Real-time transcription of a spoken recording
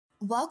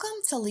Welcome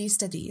to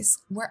Least of These,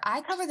 where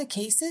I cover the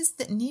cases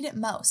that need it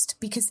most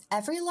because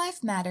every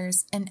life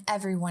matters and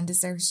everyone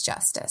deserves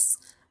justice.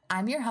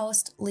 I'm your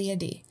host, Leah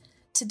D.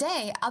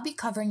 Today, I'll be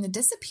covering the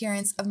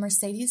disappearance of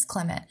Mercedes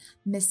Clement,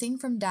 missing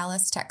from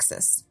Dallas,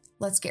 Texas.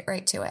 Let's get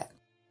right to it.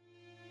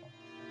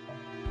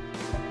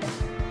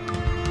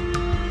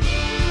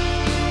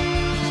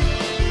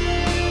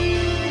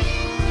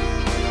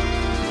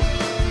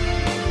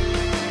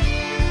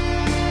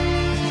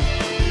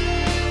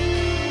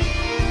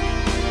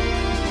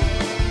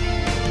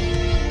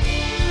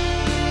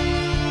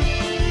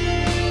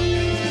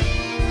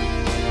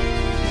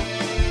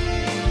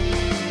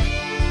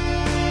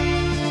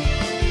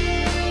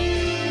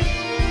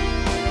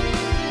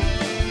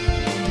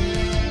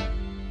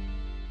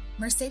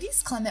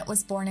 Mercedes Clement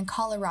was born in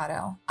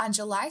Colorado on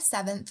July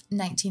 7th,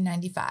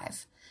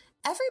 1995.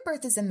 Every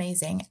birth is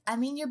amazing. I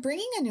mean, you're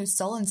bringing a new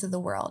soul into the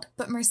world,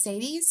 but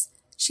Mercedes,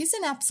 she's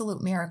an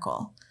absolute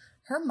miracle.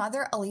 Her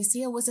mother,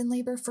 Alicia, was in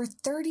labor for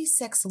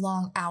 36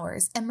 long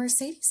hours, and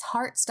Mercedes'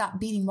 heart stopped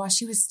beating while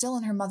she was still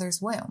in her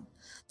mother's womb.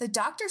 The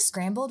doctors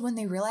scrambled when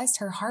they realized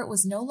her heart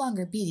was no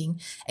longer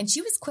beating, and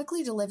she was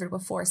quickly delivered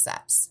with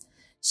forceps.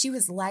 She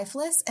was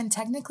lifeless and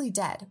technically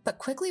dead, but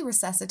quickly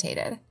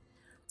resuscitated.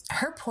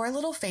 Her poor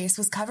little face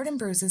was covered in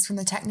bruises from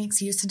the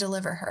techniques used to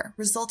deliver her,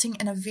 resulting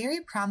in a very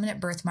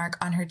prominent birthmark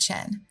on her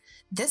chin.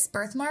 This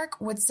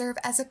birthmark would serve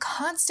as a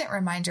constant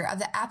reminder of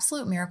the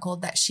absolute miracle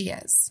that she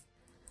is.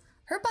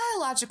 Her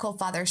biological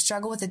father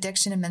struggled with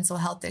addiction and mental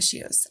health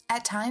issues.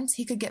 At times,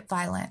 he could get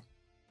violent.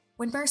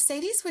 When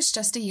Mercedes was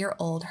just a year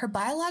old, her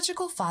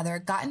biological father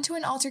got into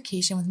an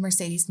altercation with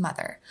Mercedes'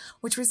 mother,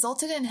 which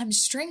resulted in him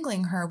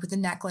strangling her with the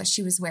necklace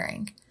she was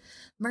wearing.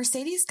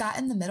 Mercedes got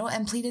in the middle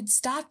and pleaded,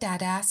 "Stop,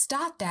 Dada,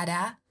 stop,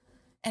 Dada."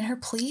 And her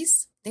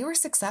pleas, they were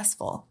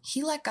successful.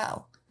 He let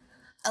go.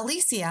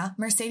 Alicia,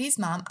 Mercedes'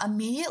 mom,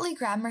 immediately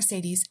grabbed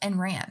Mercedes and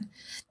ran.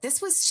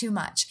 This was too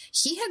much.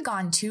 He had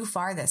gone too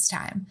far this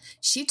time.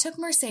 She took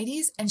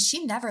Mercedes and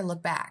she never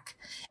looked back.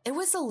 It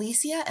was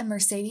Alicia and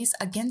Mercedes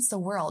against the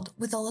world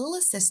with a little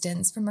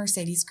assistance from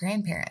Mercedes'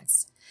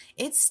 grandparents.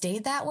 It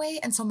stayed that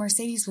way until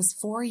Mercedes was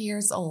 4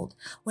 years old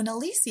when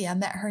Alicia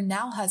met her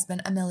now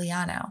husband,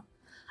 Emiliano.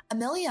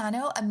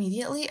 Emiliano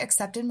immediately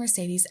accepted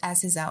Mercedes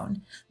as his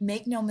own.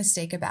 Make no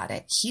mistake about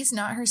it, he's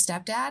not her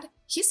stepdad,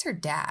 he's her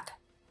dad.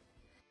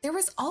 There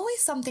was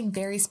always something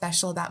very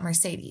special about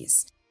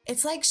Mercedes.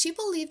 It's like she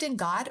believed in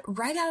God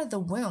right out of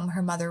the womb,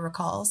 her mother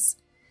recalls.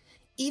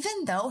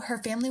 Even though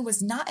her family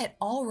was not at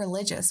all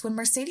religious, when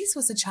Mercedes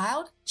was a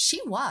child,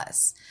 she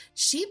was.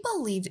 She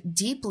believed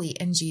deeply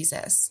in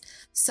Jesus.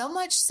 So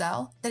much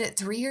so that at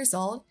 3 years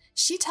old,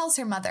 she tells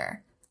her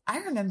mother, "I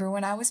remember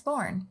when I was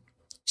born."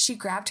 She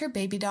grabbed her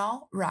baby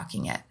doll,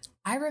 rocking it.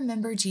 "I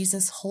remember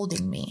Jesus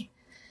holding me."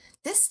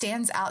 This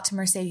stands out to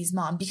Mercedes'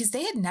 mom because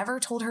they had never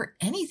told her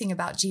anything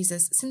about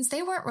Jesus since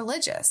they weren't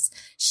religious.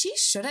 She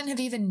shouldn't have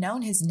even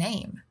known his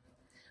name.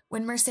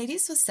 When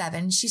Mercedes was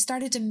 7, she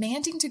started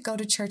demanding to go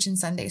to church and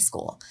Sunday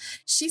school.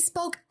 She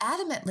spoke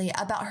adamantly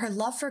about her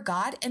love for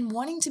God and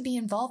wanting to be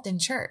involved in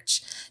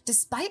church.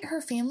 Despite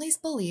her family's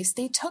beliefs,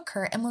 they took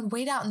her and would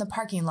wait out in the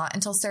parking lot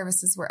until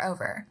services were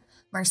over.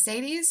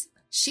 Mercedes,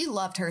 she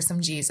loved her some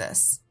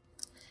Jesus.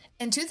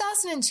 In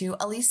 2002,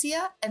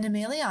 Alicia and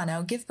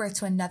Emiliano give birth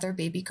to another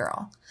baby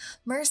girl.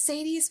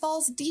 Mercedes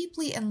falls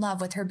deeply in love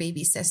with her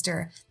baby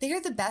sister. They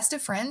are the best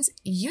of friends.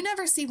 You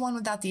never see one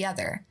without the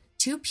other.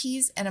 2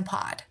 peas in a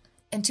pod.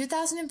 In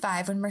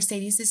 2005, when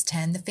Mercedes is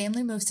 10, the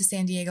family moves to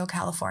San Diego,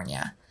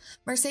 California.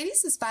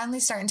 Mercedes is finally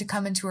starting to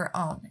come into her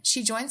own.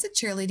 She joins a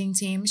cheerleading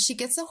team. She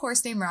gets a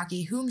horse named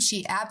Rocky, whom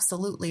she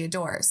absolutely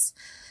adores.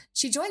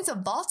 She joins a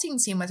vaulting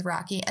team with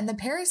Rocky, and the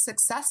pair is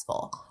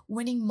successful,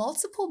 winning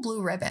multiple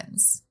blue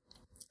ribbons.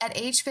 At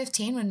age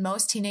 15, when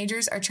most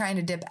teenagers are trying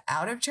to dip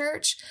out of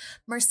church,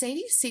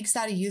 Mercedes seeks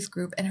out a youth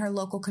group in her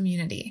local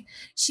community.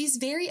 She's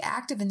very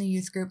active in the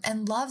youth group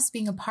and loves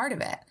being a part of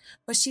it,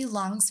 but she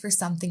longs for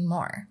something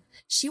more.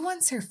 She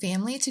wants her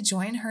family to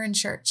join her in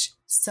church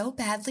so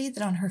badly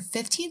that on her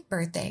 15th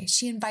birthday,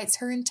 she invites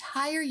her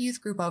entire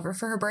youth group over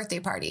for her birthday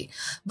party,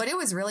 but it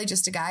was really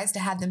just a guise to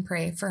have them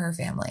pray for her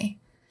family.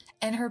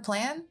 And her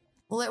plan?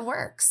 Well, it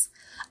works.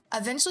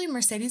 Eventually,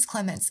 Mercedes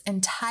Clement's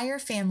entire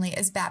family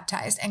is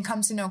baptized and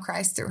comes to know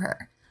Christ through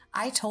her.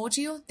 I told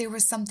you there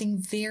was something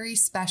very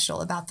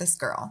special about this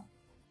girl.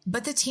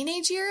 But the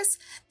teenage years,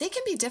 they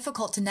can be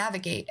difficult to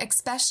navigate,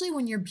 especially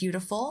when you're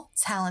beautiful,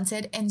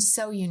 talented, and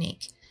so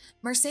unique.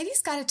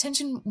 Mercedes got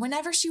attention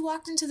whenever she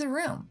walked into the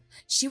room.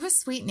 She was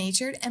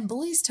sweet-natured, and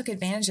bullies took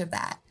advantage of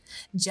that.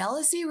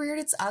 Jealousy reared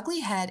its ugly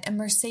head, and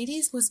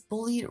Mercedes was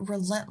bullied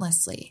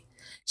relentlessly.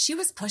 She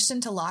was pushed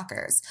into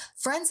lockers.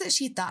 Friends that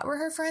she thought were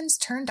her friends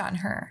turned on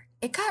her.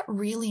 It got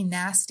really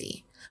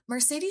nasty.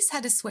 Mercedes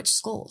had to switch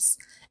schools.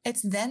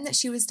 It's then that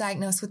she was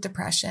diagnosed with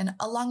depression,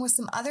 along with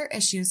some other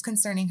issues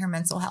concerning her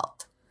mental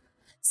health.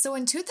 So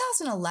in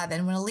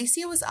 2011, when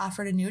Alicia was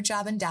offered a new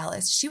job in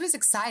Dallas, she was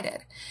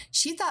excited.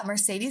 She thought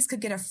Mercedes could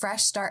get a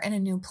fresh start in a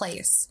new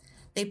place.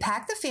 They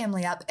packed the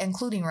family up,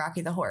 including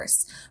Rocky the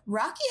horse.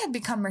 Rocky had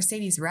become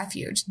Mercedes'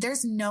 refuge.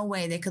 There's no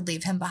way they could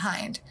leave him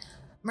behind.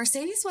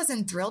 Mercedes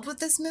wasn't thrilled with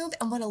this move,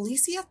 and what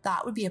Alicia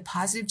thought would be a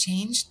positive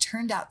change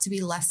turned out to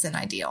be less than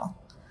ideal.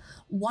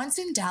 Once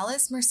in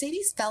Dallas,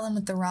 Mercedes fell in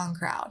with the wrong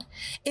crowd.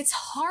 It's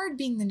hard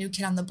being the new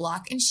kid on the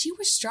block, and she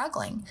was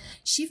struggling.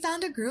 She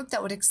found a group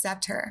that would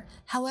accept her.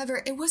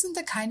 However, it wasn't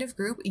the kind of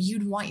group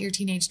you'd want your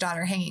teenage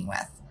daughter hanging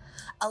with.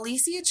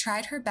 Alicia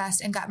tried her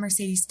best and got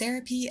Mercedes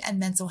therapy and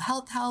mental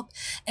health help,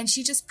 and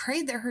she just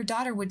prayed that her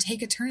daughter would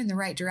take a turn in the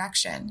right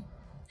direction.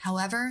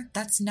 However,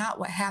 that's not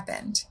what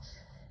happened.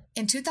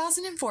 In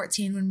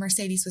 2014, when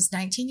Mercedes was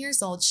 19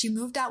 years old, she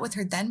moved out with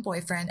her then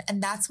boyfriend,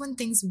 and that's when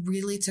things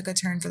really took a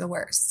turn for the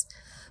worse.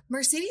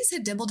 Mercedes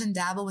had dibbled and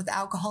dabbled with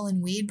alcohol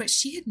and weed, but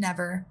she had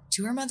never,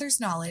 to her mother's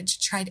knowledge,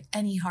 tried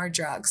any hard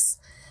drugs.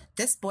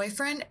 This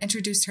boyfriend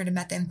introduced her to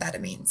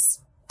methamphetamines.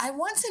 I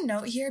want to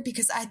note here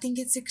because I think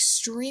it's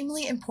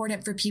extremely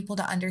important for people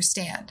to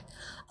understand.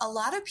 A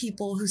lot of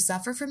people who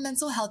suffer from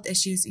mental health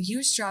issues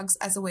use drugs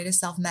as a way to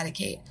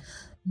self-medicate.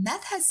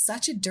 Meth has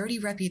such a dirty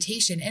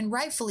reputation, and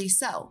rightfully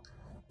so,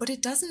 but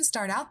it doesn't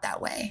start out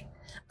that way.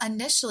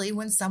 Initially,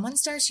 when someone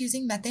starts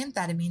using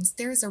methamphetamines,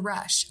 there is a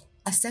rush,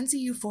 a sense of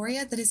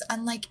euphoria that is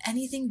unlike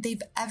anything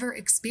they've ever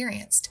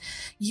experienced.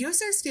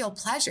 Users feel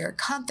pleasure,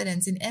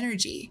 confidence, and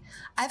energy.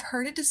 I've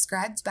heard it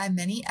described by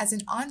many as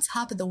an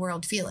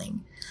on-top-of-the-world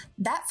feeling.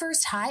 That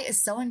first high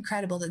is so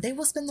incredible that they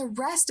will spend the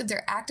rest of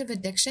their active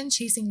addiction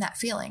chasing that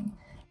feeling.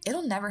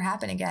 It'll never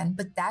happen again,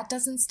 but that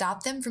doesn't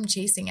stop them from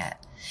chasing it.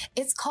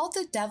 It's called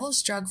the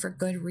devil's drug for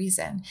good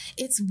reason.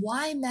 It's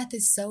why meth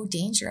is so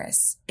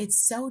dangerous. It's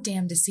so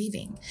damn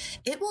deceiving.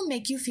 It will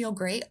make you feel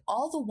great,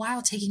 all the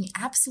while taking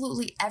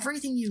absolutely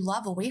everything you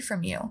love away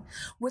from you.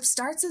 What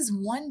starts as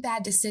one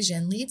bad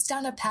decision leads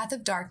down a path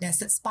of darkness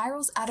that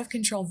spirals out of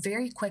control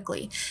very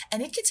quickly,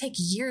 and it could take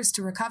years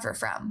to recover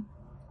from.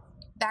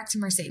 Back to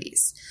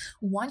Mercedes.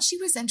 Once she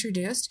was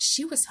introduced,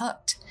 she was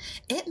hooked.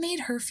 It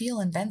made her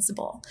feel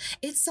invincible.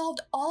 It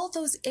solved all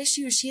those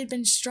issues she had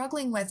been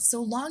struggling with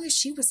so long as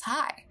she was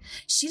high.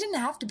 She didn't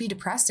have to be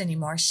depressed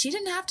anymore. She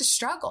didn't have to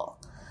struggle.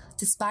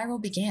 The spiral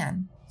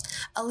began.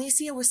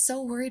 Alicia was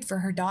so worried for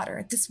her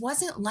daughter. This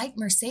wasn't like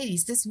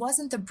Mercedes. This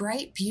wasn't the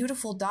bright,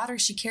 beautiful daughter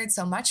she cared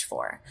so much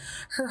for.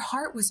 Her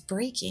heart was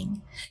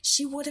breaking.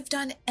 She would have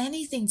done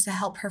anything to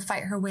help her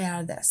fight her way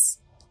out of this.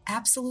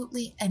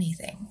 Absolutely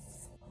anything.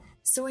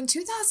 So in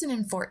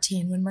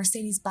 2014, when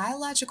Mercedes'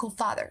 biological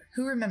father,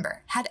 who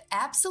remember, had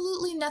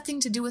absolutely nothing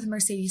to do with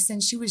Mercedes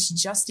since she was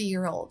just a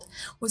year old,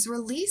 was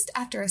released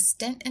after a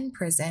stint in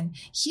prison,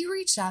 he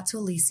reached out to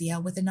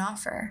Alicia with an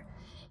offer.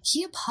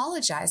 He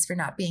apologized for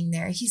not being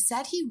there. He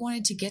said he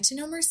wanted to get to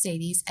know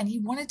Mercedes and he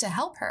wanted to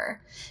help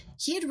her.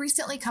 He had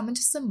recently come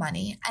into some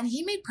money and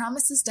he made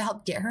promises to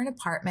help get her an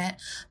apartment,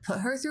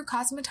 put her through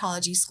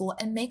cosmetology school,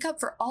 and make up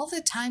for all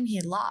the time he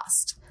had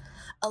lost.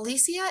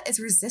 Alicia is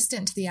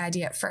resistant to the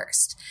idea at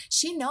first.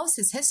 She knows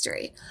his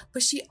history,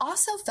 but she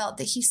also felt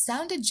that he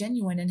sounded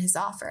genuine in his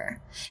offer.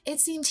 It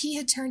seemed he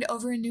had turned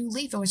over a new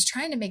leaf and was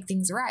trying to make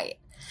things right.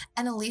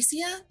 And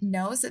Alicia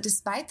knows that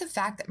despite the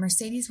fact that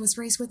Mercedes was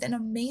raised with an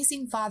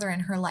amazing father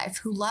in her life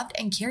who loved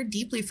and cared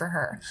deeply for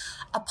her,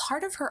 a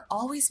part of her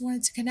always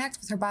wanted to connect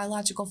with her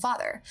biological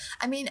father.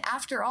 I mean,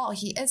 after all,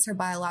 he is her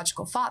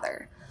biological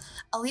father.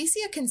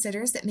 Alicia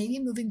considers that maybe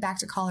moving back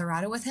to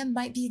Colorado with him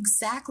might be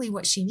exactly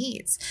what she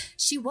needs.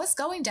 She was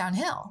going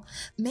downhill.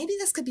 Maybe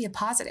this could be a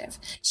positive.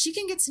 She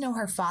can get to know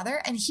her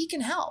father and he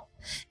can help.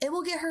 It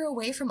will get her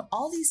away from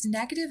all these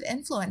negative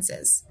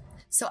influences.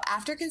 So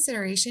after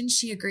consideration,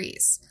 she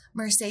agrees.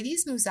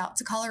 Mercedes moves out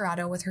to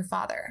Colorado with her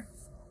father.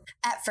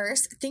 At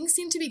first, things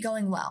seem to be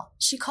going well.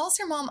 She calls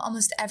her mom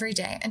almost every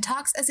day and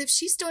talks as if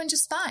she's doing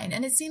just fine,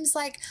 and it seems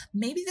like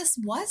maybe this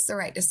was the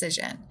right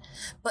decision.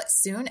 But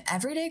soon,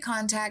 everyday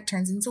contact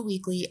turns into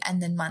weekly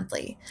and then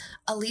monthly.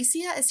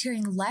 Alicia is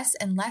hearing less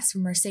and less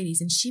from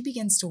Mercedes, and she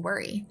begins to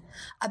worry.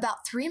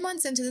 About 3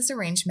 months into this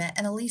arrangement,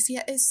 and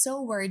Alicia is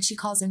so worried she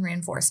calls in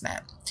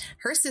reinforcement.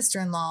 Her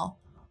sister-in-law,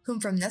 whom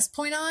from this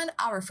point on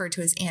I'll refer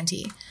to as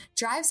Auntie,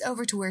 drives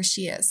over to where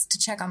she is to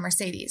check on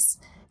Mercedes.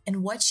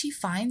 And what she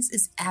finds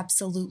is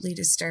absolutely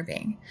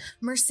disturbing.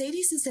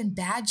 Mercedes is in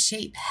bad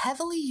shape,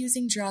 heavily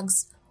using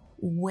drugs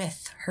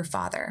with her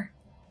father.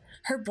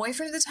 Her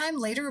boyfriend at the time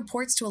later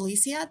reports to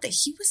Alicia that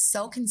he was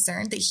so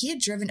concerned that he had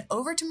driven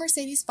over to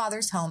Mercedes'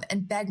 father's home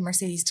and begged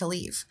Mercedes to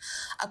leave.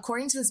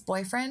 According to this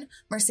boyfriend,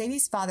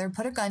 Mercedes' father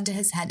put a gun to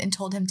his head and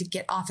told him to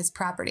get off his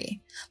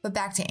property. But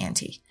back to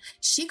Auntie.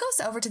 She goes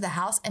over to the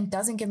house and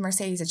doesn't give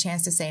Mercedes a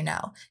chance to say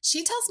no.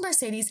 She tells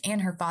Mercedes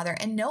and her father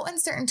in no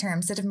uncertain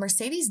terms that if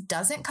Mercedes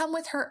doesn't come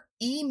with her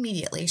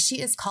immediately, she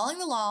is calling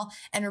the law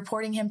and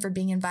reporting him for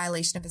being in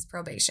violation of his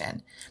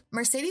probation.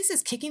 Mercedes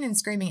is kicking and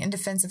screaming in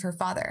defense of her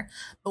father,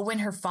 but when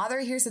her father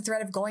hears the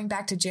threat of going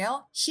back to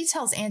jail, he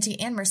tells Auntie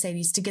and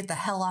Mercedes to get the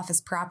hell off his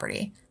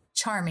property.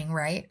 Charming,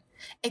 right?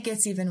 It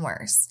gets even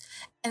worse.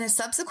 In a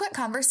subsequent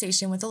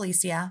conversation with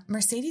Alicia,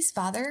 Mercedes'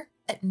 father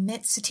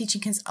admits to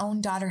teaching his own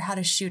daughter how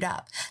to shoot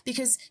up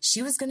because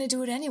she was going to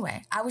do it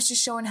anyway. I was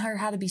just showing her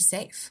how to be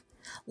safe.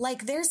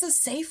 Like there's a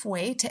safe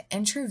way to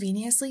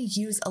intravenously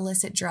use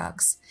illicit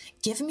drugs.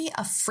 Give me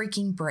a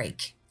freaking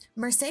break.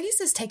 Mercedes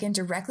is taken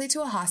directly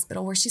to a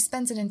hospital where she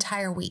spends an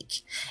entire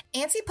week.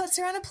 Ancy puts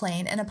her on a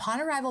plane, and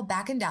upon arrival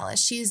back in Dallas,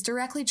 she is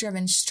directly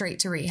driven straight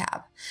to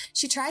rehab.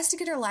 She tries to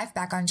get her life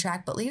back on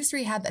track, but leaves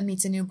rehab and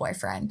meets a new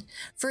boyfriend.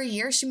 For a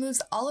year, she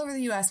moves all over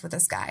the U.S. with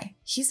this guy.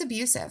 He's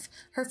abusive.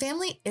 Her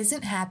family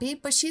isn't happy,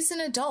 but she's an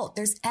adult.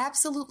 There's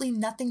absolutely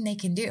nothing they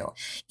can do.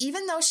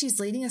 Even though she's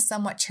leading a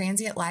somewhat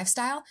transient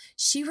lifestyle,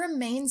 she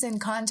remains in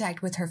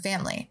contact with her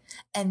family,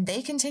 and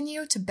they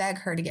continue to beg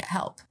her to get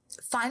help.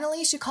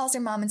 Finally, she calls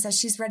her mom and says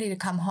she's ready to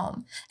come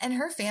home, and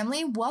her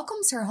family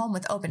welcomes her home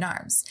with open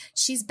arms.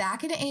 She's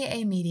back in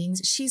AA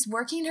meetings. She's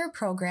working her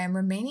program,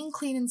 remaining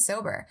clean and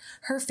sober.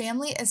 Her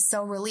family is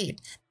so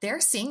relieved. They're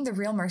seeing the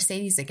real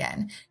Mercedes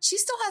again. She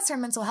still has her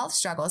mental health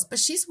struggles, but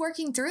she's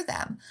working through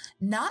them.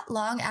 Not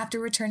long after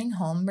returning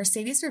home,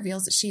 Mercedes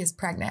reveals that she is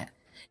pregnant.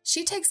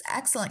 She takes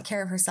excellent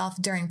care of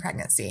herself during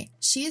pregnancy.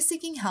 She is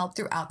seeking help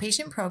through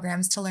outpatient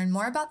programs to learn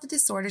more about the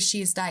disorders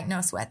she is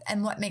diagnosed with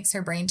and what makes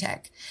her brain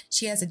tick.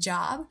 She has a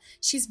job.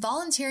 She's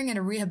volunteering at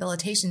a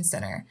rehabilitation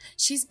center.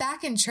 She's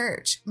back in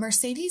church.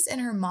 Mercedes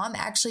and her mom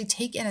actually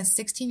take in a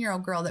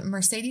 16-year-old girl that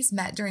Mercedes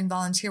met during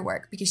volunteer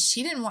work because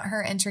she didn't want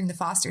her entering the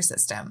foster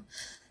system.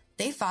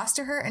 They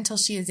foster her until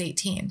she is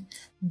 18.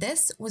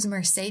 This was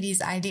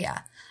Mercedes'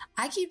 idea.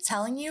 I keep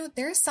telling you,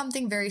 there is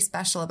something very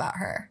special about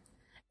her.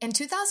 In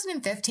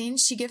 2015,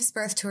 she gives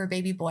birth to her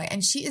baby boy,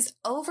 and she is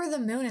over the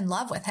moon in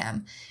love with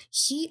him.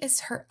 He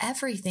is her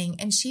everything,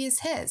 and she is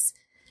his.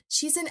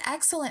 She's an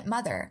excellent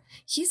mother.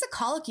 He's a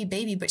colicky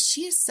baby, but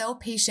she is so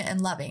patient and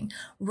loving,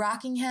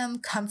 rocking him,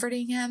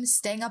 comforting him,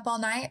 staying up all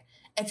night.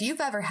 If you've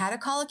ever had a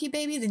colicky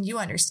baby, then you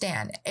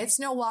understand. It's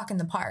no walk in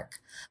the park.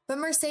 But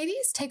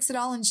Mercedes takes it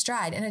all in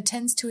stride and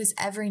attends to his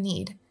every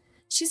need.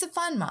 She's a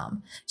fun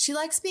mom. She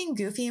likes being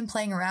goofy and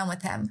playing around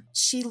with him.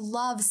 She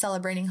loves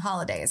celebrating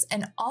holidays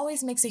and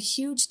always makes a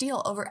huge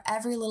deal over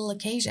every little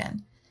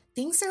occasion.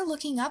 Things are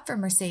looking up for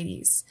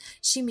Mercedes.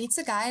 She meets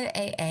a guy at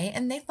AA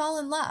and they fall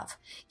in love.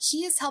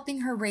 He is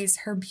helping her raise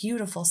her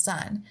beautiful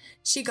son.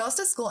 She goes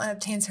to school and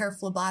obtains her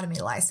phlebotomy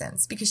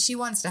license because she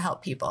wants to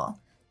help people.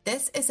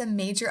 This is a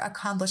major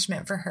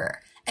accomplishment for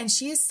her, and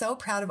she is so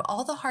proud of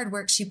all the hard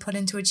work she put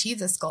in to achieve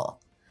this goal.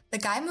 The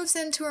guy moves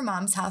into her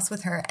mom's house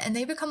with her, and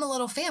they become a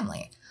little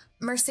family.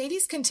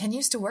 Mercedes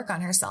continues to work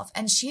on herself,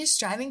 and she is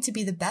striving to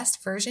be the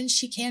best version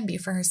she can be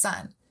for her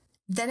son.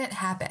 Then it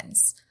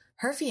happens.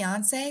 Her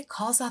fiancé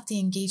calls off the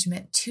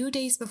engagement 2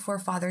 days before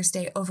Father's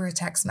Day over a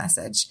text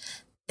message.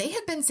 They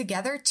had been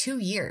together 2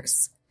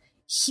 years.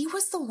 He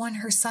was the one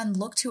her son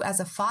looked to as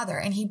a father,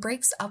 and he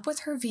breaks up with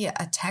her via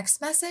a text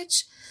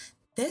message?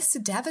 This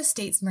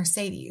devastates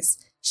Mercedes.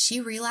 She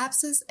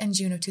relapses in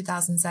June of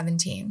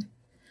 2017.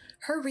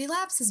 Her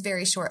relapse is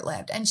very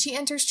short-lived, and she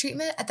enters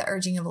treatment at the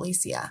urging of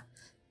Alicia.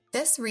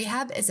 This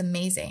rehab is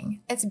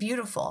amazing. It's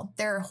beautiful.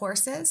 There are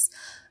horses.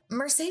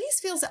 Mercedes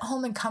feels at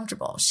home and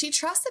comfortable. She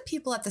trusts the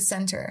people at the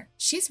center.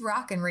 She's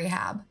rocking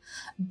rehab.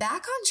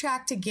 Back on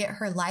track to get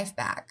her life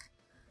back.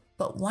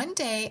 But one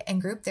day in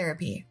group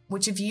therapy,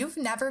 which if you've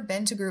never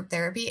been to group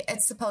therapy,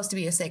 it's supposed to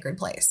be a sacred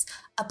place.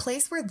 A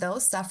place where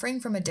those suffering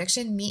from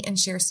addiction meet and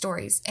share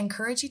stories,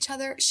 encourage each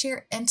other,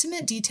 share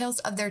intimate details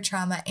of their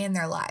trauma and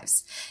their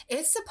lives.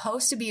 It's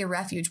supposed to be a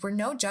refuge where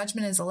no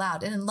judgment is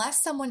allowed, and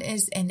unless someone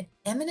is in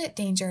imminent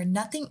danger,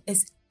 nothing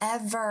is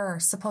ever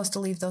supposed to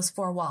leave those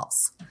four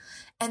walls.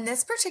 In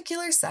this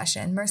particular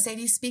session,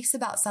 Mercedes speaks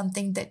about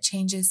something that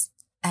changes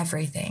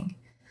everything.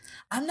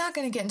 I'm not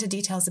going to get into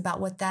details about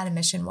what that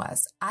admission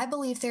was. I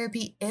believe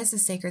therapy is a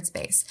sacred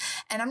space,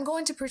 and I'm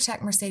going to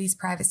protect Mercedes'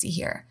 privacy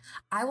here.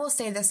 I will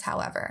say this,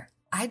 however.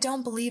 I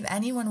don't believe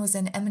anyone was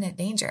in imminent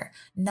danger,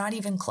 not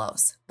even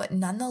close, but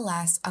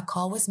nonetheless, a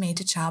call was made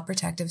to Child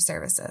Protective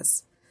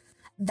Services.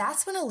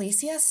 That's when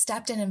Alicia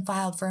stepped in and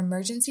filed for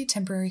emergency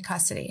temporary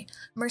custody.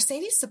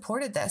 Mercedes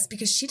supported this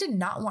because she did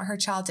not want her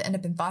child to end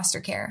up in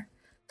foster care.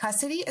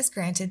 Custody is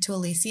granted to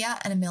Alicia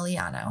and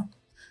Emiliano.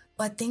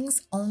 But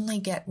things only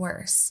get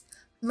worse.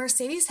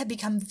 Mercedes had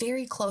become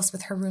very close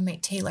with her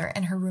roommate Taylor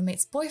and her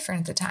roommate's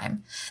boyfriend at the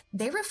time.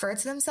 They referred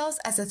to themselves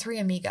as the Three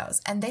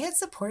Amigos, and they had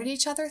supported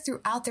each other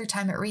throughout their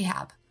time at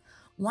rehab.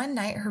 One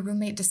night, her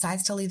roommate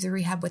decides to leave the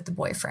rehab with the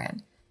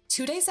boyfriend.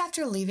 2 days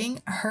after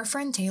leaving, her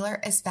friend Taylor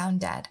is found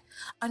dead,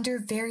 under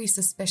very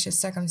suspicious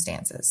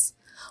circumstances.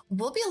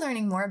 We'll be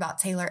learning more about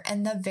Taylor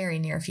in the very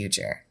near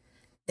future.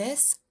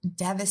 This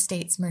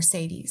devastates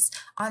Mercedes,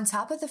 on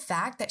top of the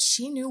fact that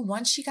she knew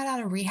once she got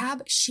out of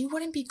rehab, she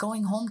wouldn't be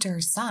going home to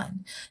her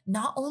son.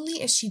 Not only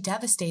is she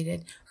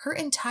devastated, her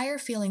entire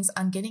feelings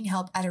on getting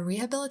help at a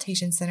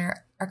rehabilitation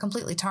center are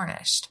completely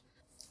tarnished.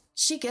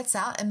 She gets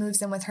out and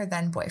moves in with her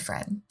then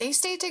boyfriend. They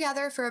stay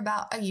together for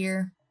about a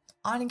year,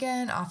 on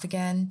again, off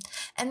again,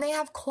 and they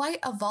have quite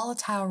a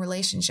volatile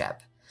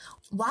relationship.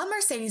 While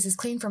Mercedes is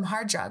clean from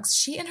hard drugs,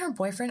 she and her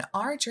boyfriend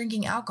are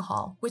drinking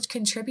alcohol, which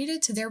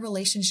contributed to their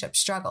relationship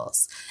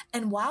struggles.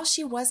 And while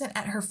she wasn't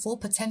at her full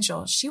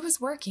potential, she was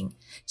working.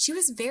 She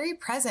was very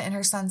present in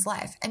her son's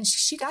life, and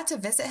she got to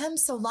visit him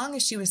so long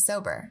as she was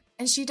sober.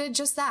 And she did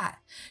just that.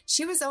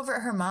 She was over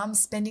at her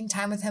mom's spending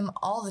time with him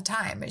all the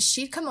time.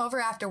 She'd come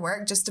over after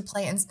work just to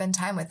play and spend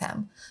time with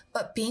him.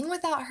 But being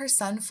without her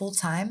son full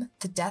time,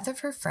 the death of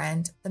her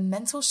friend, the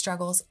mental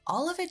struggles,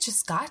 all of it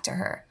just got to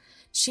her.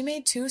 She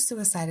made 2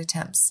 suicide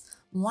attempts,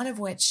 one of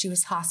which she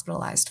was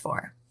hospitalized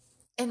for.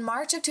 In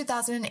March of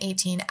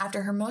 2018,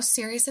 after her most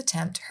serious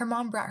attempt, her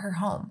mom brought her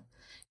home.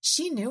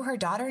 She knew her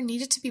daughter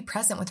needed to be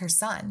present with her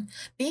son.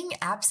 Being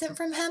absent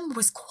from him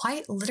was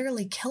quite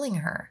literally killing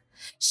her.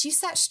 She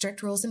set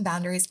strict rules and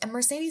boundaries, and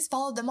Mercedes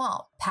followed them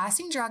all,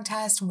 passing drug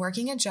tests,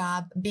 working a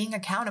job, being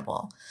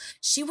accountable.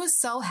 She was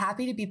so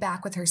happy to be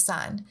back with her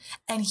son,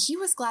 and he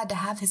was glad to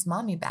have his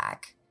mommy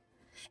back.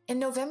 In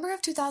November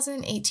of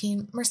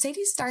 2018,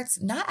 Mercedes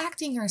starts not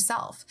acting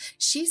herself.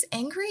 She's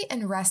angry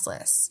and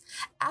restless.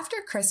 After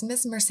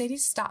Christmas,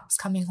 Mercedes stops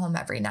coming home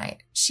every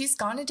night. She's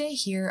gone a day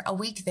here, a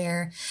week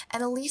there,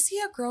 and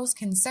Alicia grows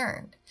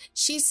concerned.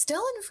 She's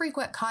still in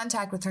frequent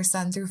contact with her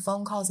son through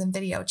phone calls and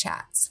video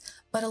chats,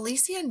 but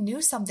Alicia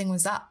knew something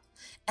was up.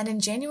 And in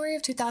January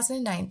of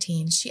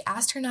 2019, she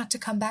asked her not to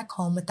come back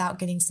home without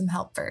getting some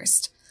help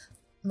first.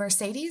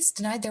 Mercedes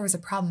denied there was a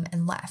problem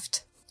and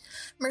left.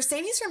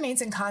 Mercedes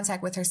remains in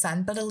contact with her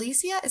son, but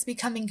Alicia is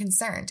becoming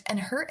concerned, and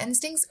her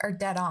instincts are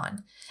dead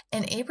on.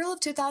 In April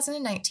of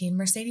 2019,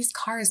 Mercedes'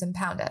 car is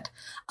impounded.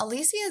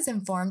 Alicia is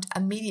informed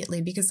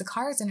immediately because the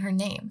car is in her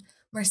name.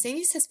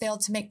 Mercedes has failed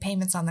to make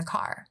payments on the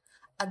car.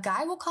 A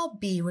guy we'll call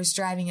B was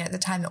driving it at the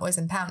time it was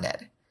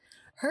impounded.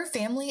 Her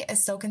family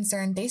is so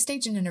concerned they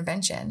stage an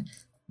intervention.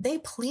 They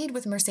plead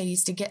with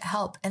Mercedes to get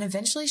help, and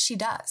eventually she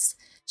does.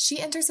 She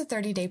enters a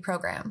 30-day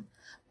program.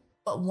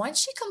 But once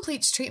she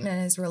completes treatment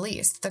and is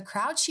released, the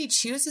crowd she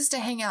chooses to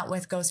hang out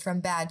with goes from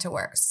bad to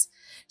worse.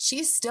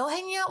 She's still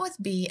hanging out with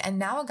B, and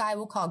now a guy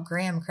we'll call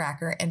Graham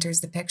Cracker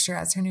enters the picture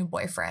as her new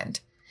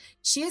boyfriend.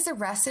 She is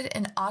arrested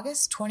in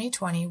August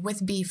 2020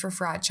 with B for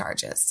fraud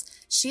charges.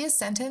 She is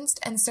sentenced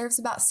and serves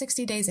about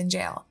 60 days in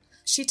jail.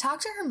 She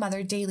talked to her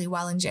mother daily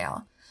while in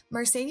jail.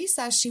 Mercedes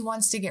says she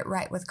wants to get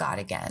right with God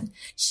again.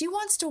 She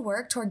wants to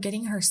work toward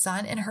getting her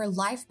son and her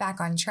life back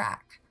on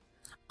track.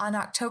 On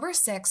October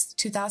 6,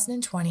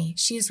 2020,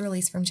 she is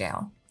released from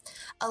jail.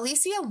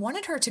 Alicia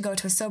wanted her to go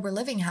to a sober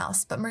living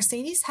house, but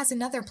Mercedes has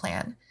another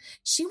plan.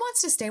 She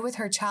wants to stay with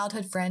her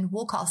childhood friend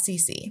we'll call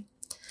Cece.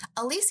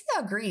 Alicia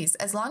agrees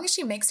as long as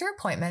she makes her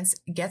appointments,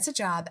 gets a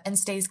job, and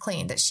stays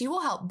clean that she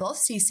will help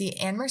both Cece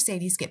and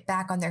Mercedes get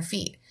back on their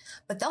feet,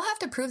 but they'll have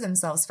to prove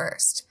themselves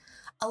first.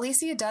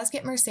 Alicia does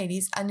get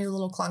Mercedes a new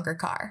little clunker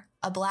car,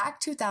 a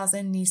black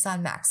 2000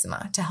 Nissan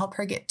Maxima, to help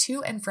her get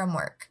to and from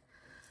work.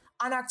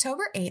 On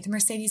October 8th,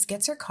 Mercedes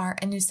gets her car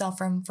a new cell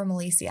phone from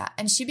Alicia,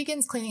 and she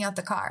begins cleaning out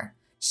the car.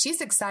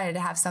 She's excited to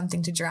have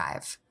something to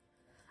drive.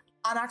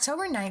 On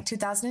October 9th,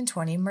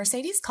 2020,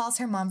 Mercedes calls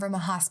her mom from a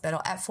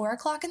hospital at 4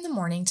 o'clock in the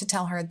morning to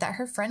tell her that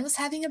her friend was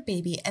having a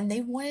baby and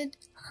they wanted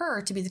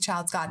her to be the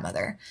child's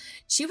godmother.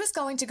 She was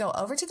going to go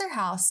over to their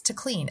house to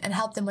clean and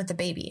help them with the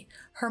baby.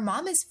 Her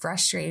mom is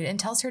frustrated and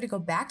tells her to go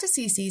back to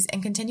Cece's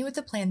and continue with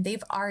the plan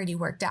they've already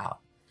worked out.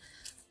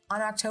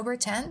 On October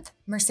 10th,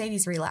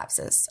 Mercedes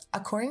relapses.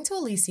 According to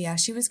Alicia,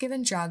 she was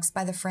given drugs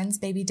by the friend's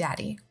baby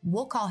daddy.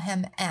 We'll call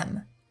him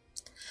M.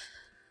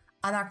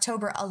 On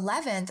October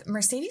 11th,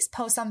 Mercedes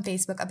posts on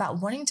Facebook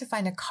about wanting to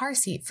find a car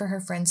seat for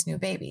her friend's new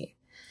baby.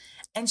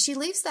 And she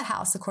leaves the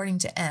house, according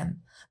to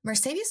M.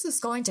 Mercedes was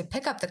going to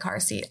pick up the car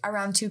seat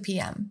around 2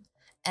 p.m.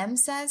 M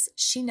says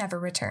she never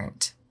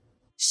returned.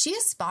 She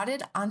is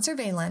spotted on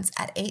surveillance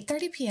at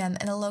 8:30 p.m.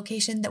 in a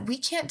location that we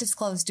can't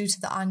disclose due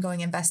to the ongoing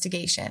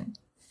investigation.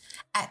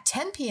 At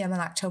 10 p.m. on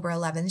October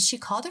 11th, she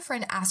called a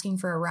friend asking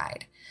for a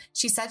ride.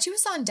 She said she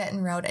was on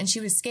Denton Road and she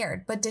was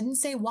scared, but didn't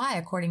say why,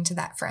 according to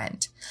that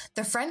friend.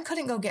 The friend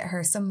couldn't go get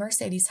her, so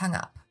Mercedes hung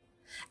up.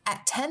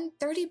 At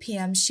 10:30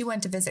 p.m., she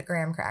went to visit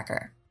Graham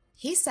Cracker.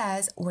 He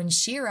says when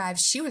she arrived,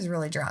 she was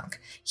really drunk.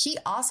 He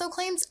also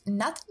claims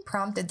nothing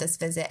prompted this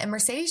visit and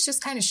Mercedes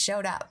just kind of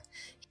showed up.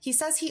 He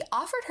says he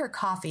offered her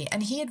coffee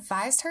and he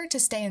advised her to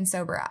stay and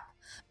sober up,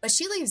 but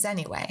she leaves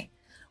anyway.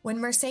 When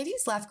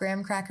Mercedes left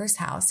Graham Cracker's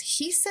house,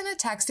 he sent a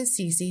text to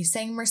Cece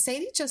saying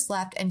Mercedes just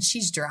left and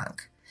she's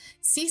drunk.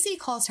 Cece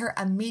calls her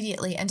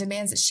immediately and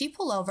demands that she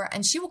pull over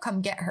and she will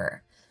come get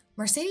her.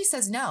 Mercedes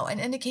says no and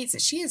indicates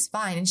that she is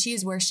fine and she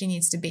is where she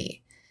needs to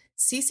be.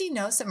 Cece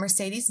notes that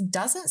Mercedes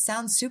doesn't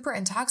sound super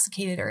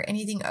intoxicated or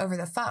anything over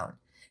the phone.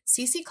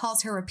 Cece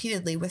calls her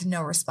repeatedly with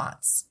no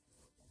response.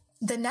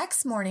 The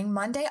next morning,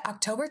 Monday,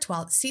 October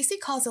 12th, Cece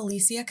calls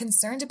Alicia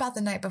concerned about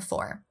the night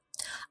before.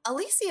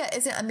 Alicia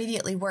isn't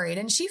immediately worried,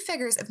 and she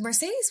figures if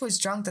Mercedes was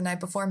drunk the night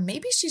before,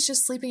 maybe she's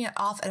just sleeping it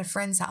off at a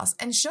friend's house,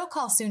 and she'll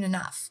call soon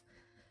enough.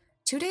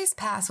 2 days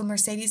pass with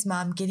Mercedes'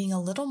 mom getting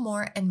a little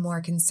more and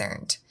more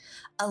concerned.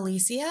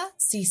 Alicia,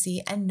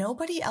 Cece, and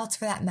nobody else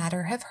for that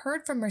matter have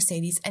heard from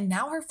Mercedes, and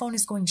now her phone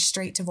is going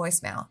straight to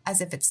voicemail,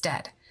 as if it's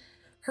dead.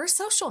 Her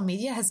social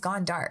media has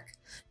gone dark.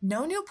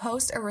 No new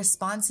posts or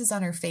responses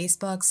on her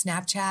Facebook,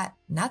 Snapchat,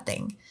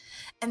 nothing.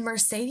 And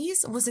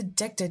Mercedes was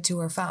addicted to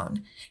her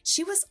phone.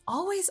 She was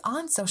always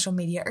on social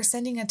media or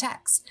sending a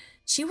text.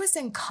 She was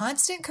in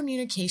constant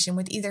communication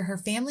with either her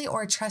family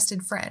or a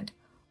trusted friend.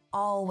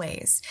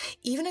 Always.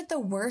 Even at the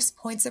worst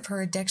points of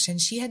her addiction,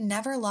 she had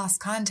never lost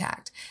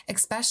contact,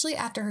 especially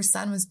after her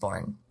son was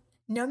born.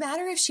 No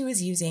matter if she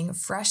was using,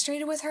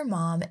 frustrated with her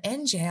mom,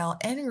 in jail,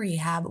 in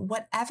rehab,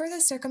 whatever the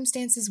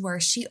circumstances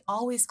were, she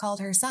always called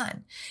her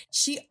son.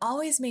 She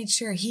always made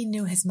sure he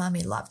knew his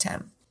mommy loved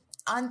him.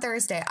 On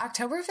Thursday,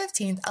 October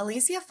 15th,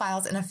 Alicia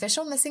files an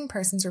official missing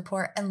persons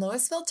report in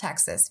Louisville,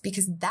 Texas,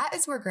 because that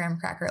is where Graham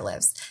Cracker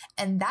lives,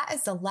 and that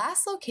is the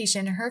last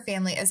location her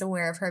family is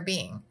aware of her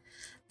being.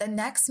 The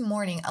next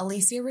morning,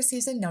 Alicia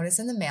receives a notice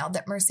in the mail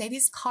that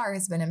Mercedes' car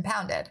has been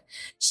impounded.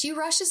 She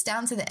rushes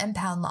down to the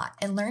impound lot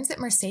and learns that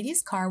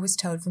Mercedes' car was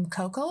towed from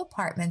Cocoa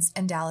Apartments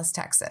in Dallas,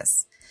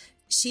 Texas.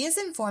 She is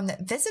informed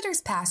that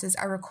visitors' passes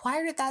are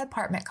required at that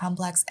apartment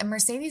complex, and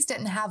Mercedes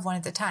didn't have one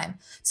at the time,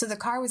 so the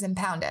car was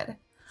impounded.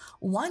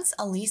 Once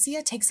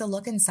Alicia takes a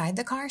look inside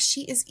the car,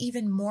 she is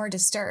even more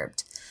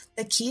disturbed.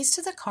 The keys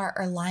to the car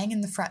are lying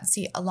in the front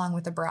seat along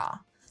with the bra.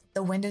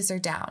 The windows are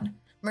down.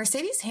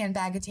 Mercedes'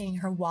 handbag containing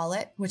her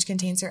wallet, which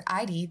contains her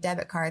ID,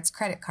 debit cards,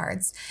 credit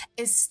cards,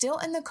 is still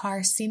in the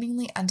car,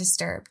 seemingly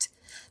undisturbed.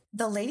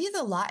 The lady of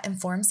the lot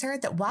informs her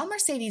that while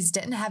Mercedes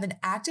didn't have an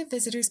active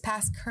visitor's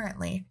pass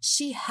currently,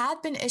 she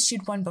had been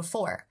issued one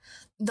before.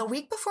 The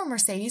week before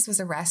Mercedes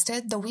was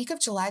arrested, the week of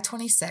July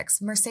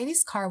 26,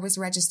 Mercedes' car was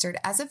registered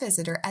as a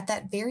visitor at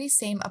that very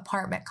same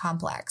apartment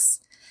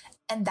complex.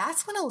 And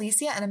that's when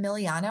Alicia and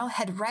Emiliano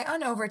head right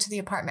on over to the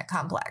apartment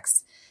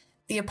complex.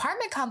 The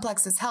apartment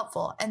complex is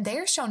helpful, and they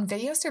are shown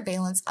video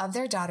surveillance of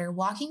their daughter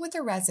walking with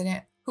a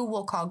resident who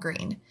we'll call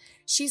Green.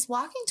 She's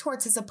walking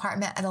towards his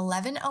apartment at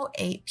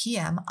 11:08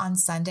 p.m. on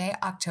Sunday,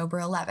 October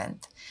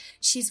 11th.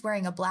 She's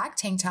wearing a black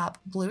tank top,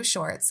 blue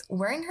shorts,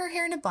 wearing her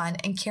hair in a bun,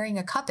 and carrying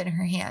a cup in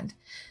her hand.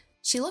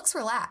 She looks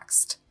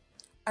relaxed.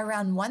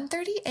 Around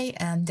 1:30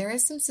 a.m., there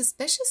is some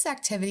suspicious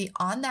activity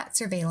on that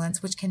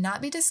surveillance which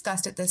cannot be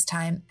discussed at this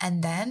time,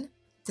 and then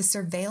the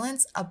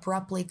surveillance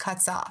abruptly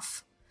cuts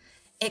off.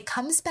 It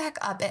comes back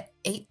up at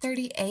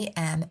 8:30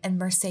 a.m. and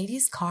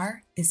Mercedes'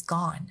 car is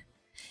gone.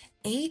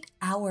 8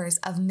 hours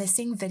of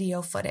missing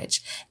video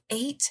footage.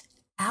 8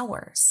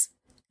 hours.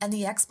 And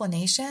the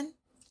explanation?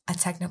 A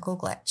technical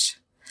glitch.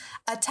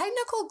 A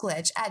technical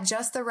glitch at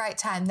just the right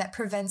time that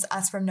prevents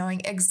us from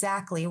knowing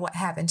exactly what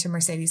happened to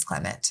Mercedes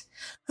Clement.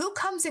 Who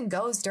comes and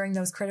goes during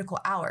those critical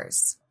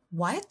hours?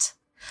 What?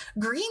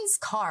 Green's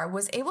car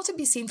was able to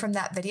be seen from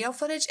that video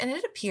footage, and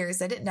it appears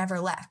that it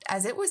never left,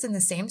 as it was in the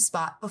same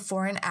spot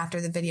before and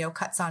after the video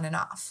cuts on and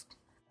off.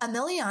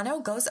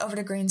 Emiliano goes over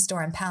to Green's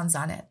door and pounds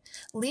on it,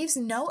 leaves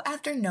note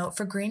after note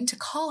for Green to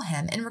call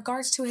him in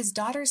regards to his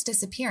daughter's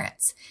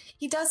disappearance.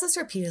 He does this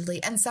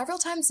repeatedly and several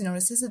times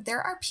notices that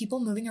there are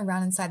people moving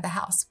around inside the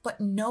house, but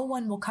no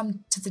one will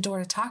come to the door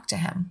to talk to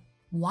him.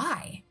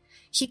 Why?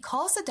 He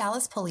calls the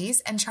Dallas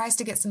police and tries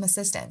to get some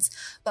assistance,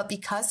 but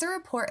because the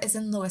report is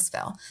in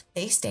Louisville,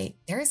 they state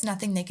there is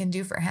nothing they can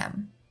do for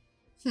him.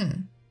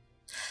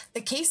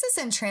 The case is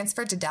then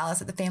transferred to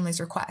Dallas at the family's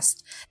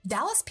request.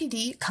 Dallas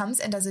PD comes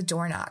and does a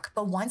door knock,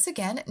 but once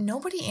again,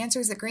 nobody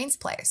answers at Green's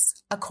place.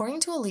 According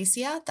to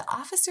Alicia, the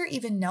officer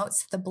even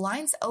notes the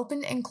blinds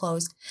opened and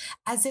closed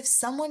as if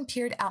someone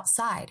peered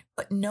outside,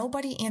 but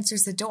nobody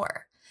answers the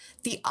door.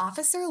 The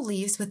officer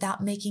leaves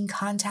without making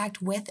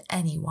contact with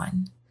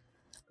anyone.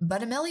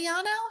 But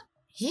Emiliano,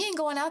 he ain't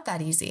going out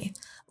that easy.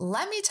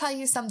 Let me tell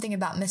you something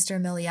about Mr.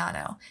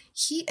 Emiliano.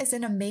 He is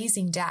an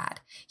amazing dad.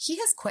 He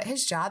has quit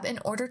his job in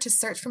order to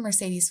search for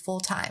Mercedes full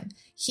time.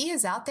 He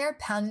is out there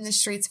pounding the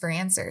streets for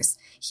answers.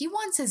 He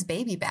wants his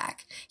baby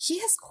back. He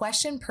has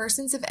questioned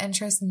persons of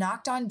interest,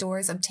 knocked on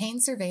doors,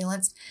 obtained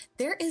surveillance.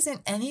 There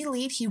isn't any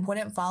lead he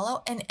wouldn't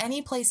follow and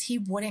any place he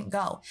wouldn't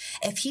go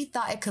if he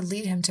thought it could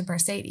lead him to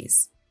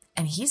Mercedes.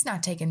 And he's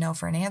not taking no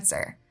for an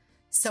answer.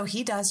 So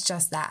he does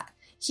just that.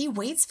 He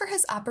waits for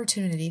his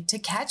opportunity to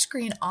catch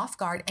Green off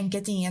guard and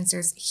get the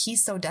answers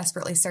he's so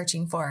desperately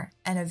searching for,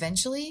 and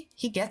eventually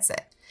he gets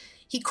it.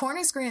 He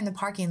corners Green in the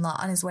parking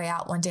lot on his way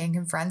out one day and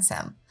confronts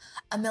him.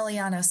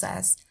 Emiliano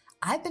says,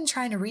 "I've been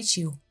trying to reach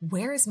you.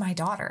 Where is my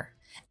daughter?"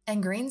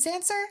 And Green's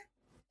answer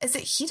is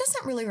that he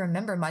doesn't really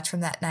remember much from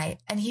that night,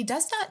 and he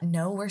does not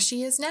know where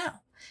she is now.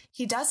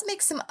 He does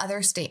make some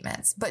other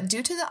statements, but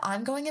due to the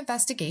ongoing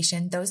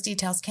investigation, those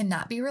details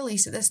cannot be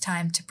released at this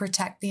time to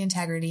protect the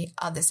integrity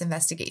of this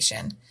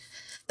investigation.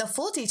 The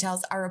full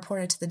details are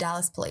reported to the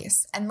Dallas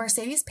police, and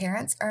Mercedes'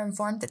 parents are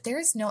informed that there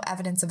is no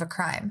evidence of a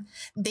crime.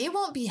 They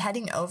won't be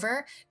heading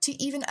over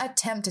to even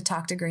attempt to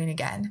talk to Green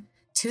again.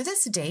 To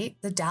this date,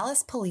 the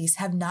Dallas police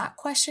have not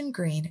questioned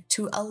Green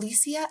to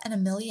Alicia and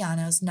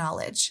Emiliano's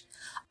knowledge.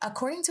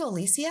 According to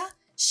Alicia,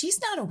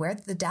 she's not aware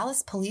that the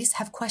Dallas police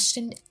have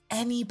questioned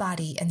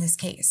anybody in this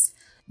case.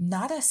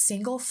 Not a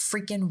single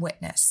freaking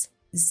witness.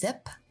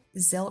 Zip,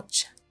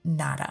 zilch,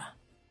 nada.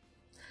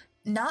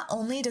 Not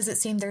only does it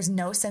seem there's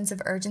no sense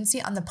of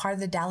urgency on the part of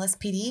the Dallas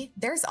PD,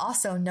 there's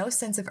also no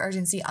sense of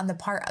urgency on the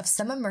part of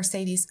some of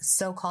Mercedes'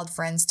 so-called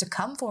friends to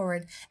come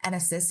forward and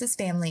assist his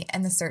family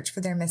in the search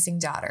for their missing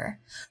daughter.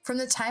 From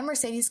the time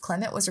Mercedes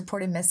Clement was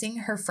reported missing,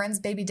 her friend's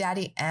baby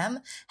daddy, M,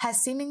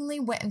 has seemingly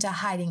went into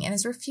hiding and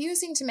is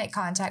refusing to make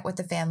contact with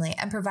the family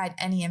and provide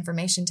any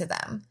information to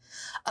them.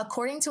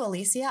 According to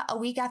Alicia, a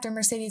week after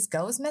Mercedes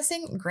goes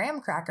missing,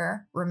 Graham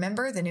Cracker,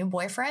 remember the new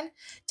boyfriend,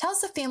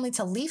 tells the family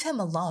to leave him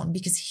alone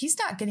because he's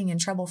not getting in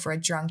trouble for a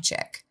drunk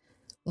chick.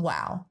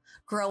 Wow.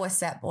 Grow a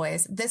set,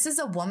 boys. This is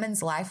a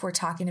woman's life we're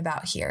talking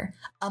about here.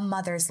 A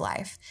mother's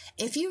life.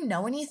 If you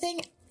know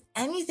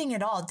anything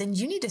at all, then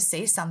you need to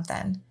say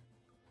something.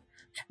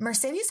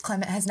 Mercedes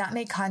Clement has not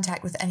made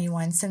contact with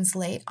anyone since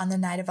late on the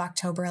night of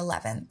October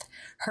 11th.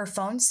 Her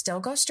phone still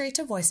goes straight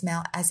to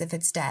voicemail as if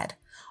it's dead.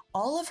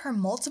 All of her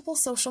multiple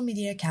social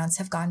media accounts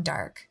have gone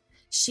dark.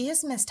 She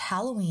has missed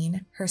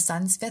Halloween, her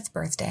son's 5th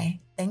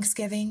birthday,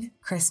 Thanksgiving,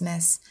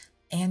 Christmas,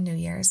 and New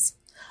Year's.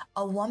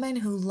 A woman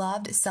who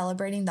loved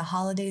celebrating the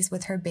holidays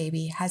with her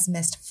baby has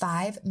missed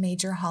 5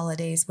 major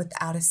holidays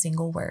without a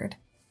single word.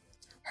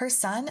 Her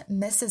son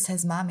misses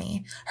his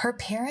mommy. Her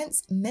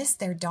parents miss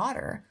their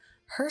daughter.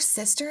 Her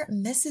sister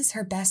misses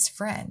her best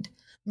friend.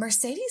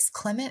 Mercedes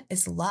Clement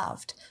is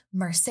loved.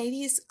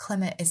 Mercedes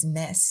Clement is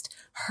missed.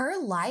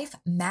 Her life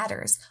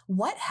matters.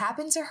 What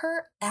happened to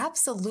her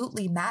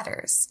absolutely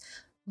matters.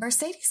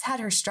 Mercedes had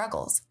her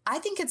struggles. I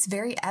think it's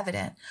very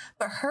evident,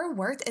 but her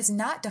worth is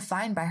not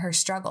defined by her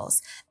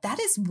struggles. That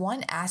is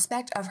one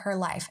aspect of her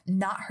life,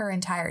 not her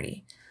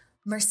entirety.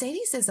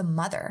 Mercedes is a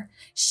mother.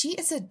 She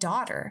is a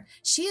daughter.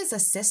 She is a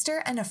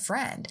sister and a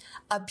friend,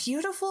 a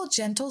beautiful,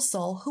 gentle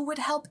soul who would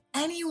help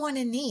anyone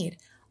in need.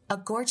 A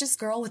gorgeous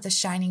girl with a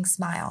shining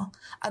smile.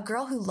 A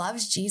girl who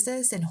loves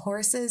Jesus and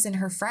horses and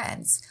her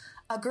friends.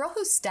 A girl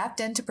who stepped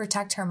in to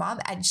protect her mom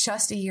at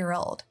just a year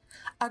old.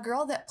 A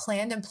girl that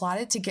planned and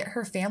plotted to get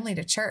her family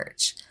to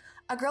church.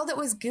 A girl that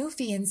was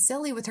goofy and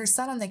silly with her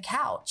son on the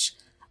couch.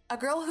 A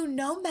girl who,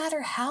 no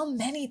matter how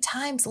many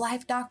times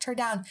life knocked her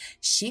down,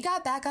 she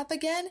got back up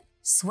again,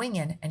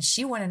 swinging, and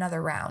she won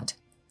another round.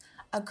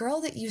 A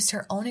girl that used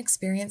her own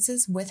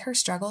experiences with her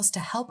struggles to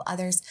help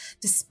others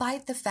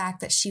despite the fact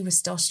that she was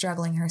still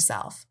struggling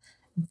herself.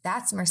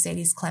 That's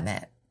Mercedes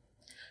Clement.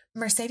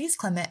 Mercedes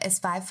Clement is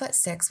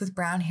 5'6" with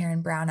brown hair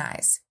and brown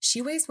eyes.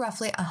 She weighs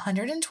roughly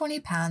 120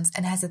 pounds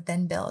and has a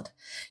thin build.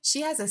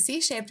 She has a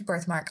C-shaped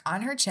birthmark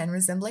on her chin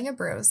resembling a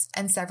bruise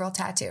and several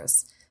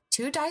tattoos.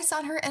 2 dice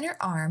on her inner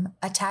arm,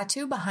 a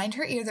tattoo behind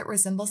her ear that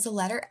resembles the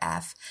letter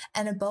F,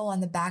 and a bow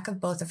on the back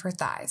of both of her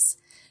thighs.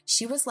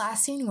 She was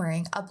last seen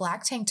wearing a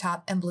black tank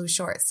top and blue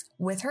shorts,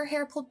 with her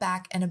hair pulled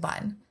back in a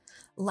bun.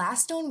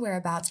 Last known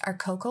whereabouts are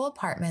Coco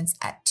Apartments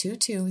at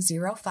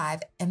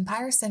 2205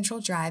 Empire Central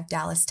Drive,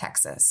 Dallas,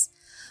 Texas.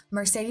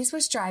 Mercedes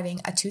was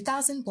driving a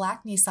 2000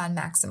 black Nissan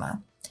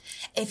Maxima.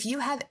 If you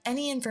have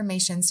any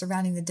information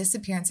surrounding the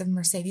disappearance of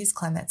Mercedes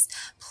Clement,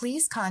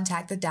 please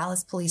contact the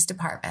Dallas Police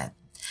Department.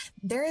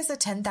 There is a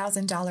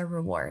 $10,000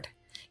 reward.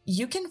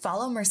 You can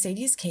follow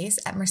Mercedes' case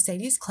at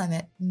Mercedes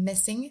Clement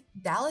Missing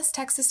Dallas,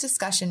 Texas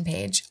discussion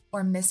page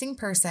or Missing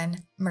Person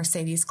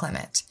Mercedes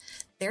Clement.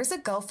 There's a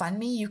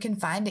GoFundMe you can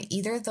find at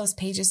either of those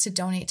pages to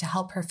donate to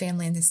help her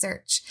family in the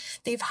search.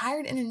 They've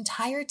hired an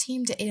entire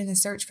team to aid in the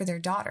search for their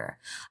daughter.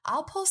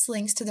 I'll post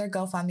links to their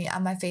GoFundMe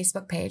on my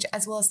Facebook page,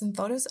 as well as some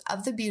photos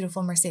of the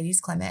beautiful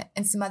Mercedes Clement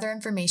and some other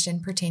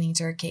information pertaining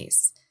to her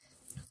case.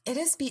 It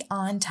is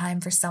beyond time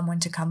for someone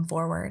to come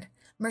forward.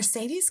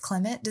 Mercedes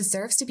Clement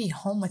deserves to be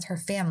home with her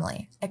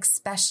family,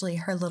 especially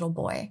her little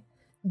boy.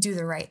 Do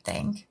the right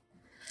thing.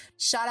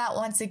 Shout out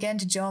once again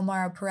to Joe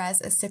Amaro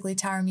Perez at Sickly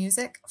Tower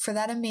Music for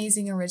that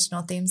amazing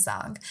original theme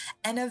song.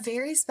 And a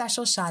very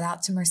special shout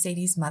out to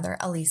Mercedes' mother,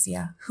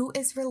 Alicia, who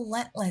is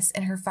relentless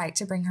in her fight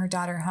to bring her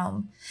daughter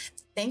home.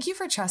 Thank you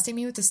for trusting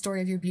me with the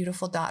story of your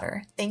beautiful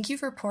daughter. Thank you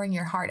for pouring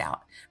your heart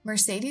out.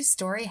 Mercedes'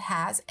 story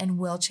has and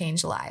will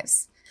change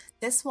lives.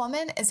 This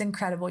woman is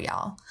incredible,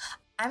 y'all.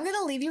 I'm going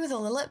to leave you with a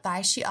little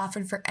advice she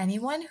offered for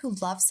anyone who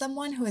loves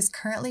someone who is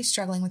currently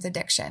struggling with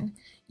addiction.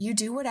 You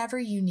do whatever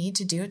you need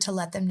to do to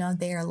let them know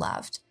they are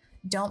loved.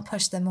 Don't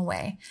push them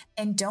away,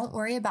 and don't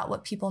worry about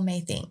what people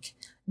may think.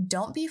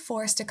 Don't be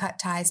forced to cut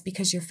ties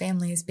because your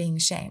family is being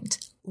shamed.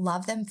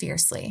 Love them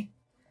fiercely.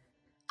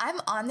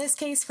 I'm on this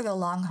case for the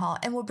long haul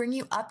and will bring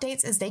you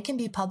updates as they can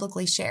be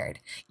publicly shared.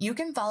 You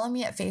can follow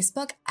me at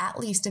Facebook at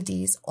Least of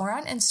These or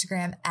on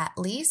Instagram at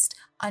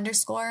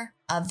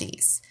Least_of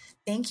These.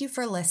 Thank you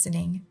for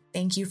listening.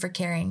 Thank you for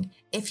caring.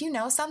 If you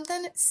know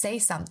something, say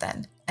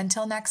something.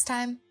 Until next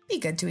time, be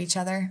good to each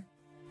other.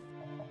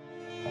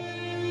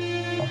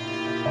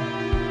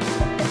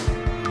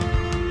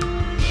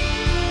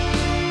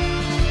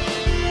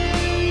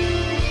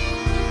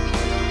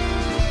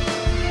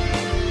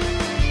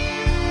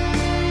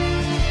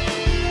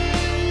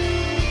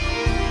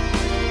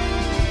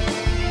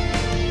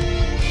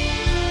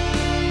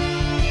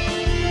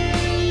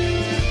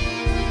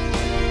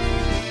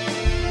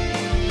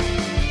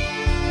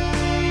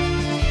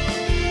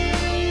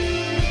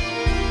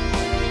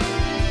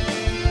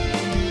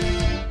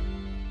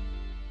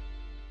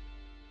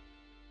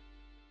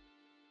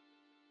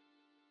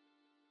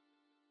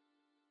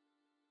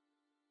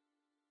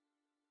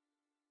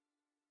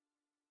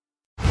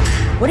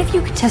 What if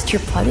you could test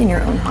your blood in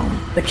your own home,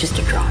 but just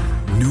a drop?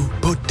 Nu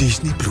på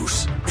Disney+.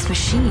 This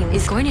machine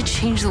is going to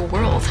change the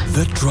world.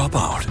 The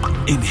Dropout.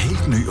 En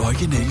helt ny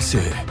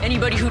originalserie.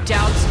 Anybody who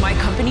doubts my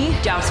company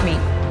doubts me.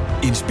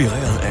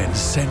 Inspireret af en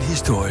sand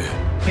historie.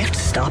 We have to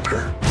stop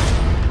her.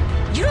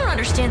 You don't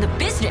understand the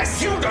business.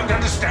 And you don't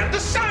understand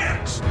the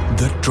science.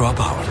 The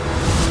Dropout.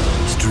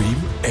 Stream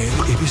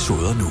alle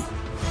episoder nu.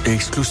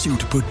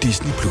 Eksklusivt på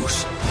Disney+.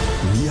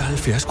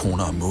 79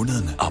 kroner om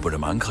måneden.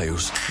 Abonnement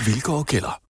kræves. Vilkår gælder.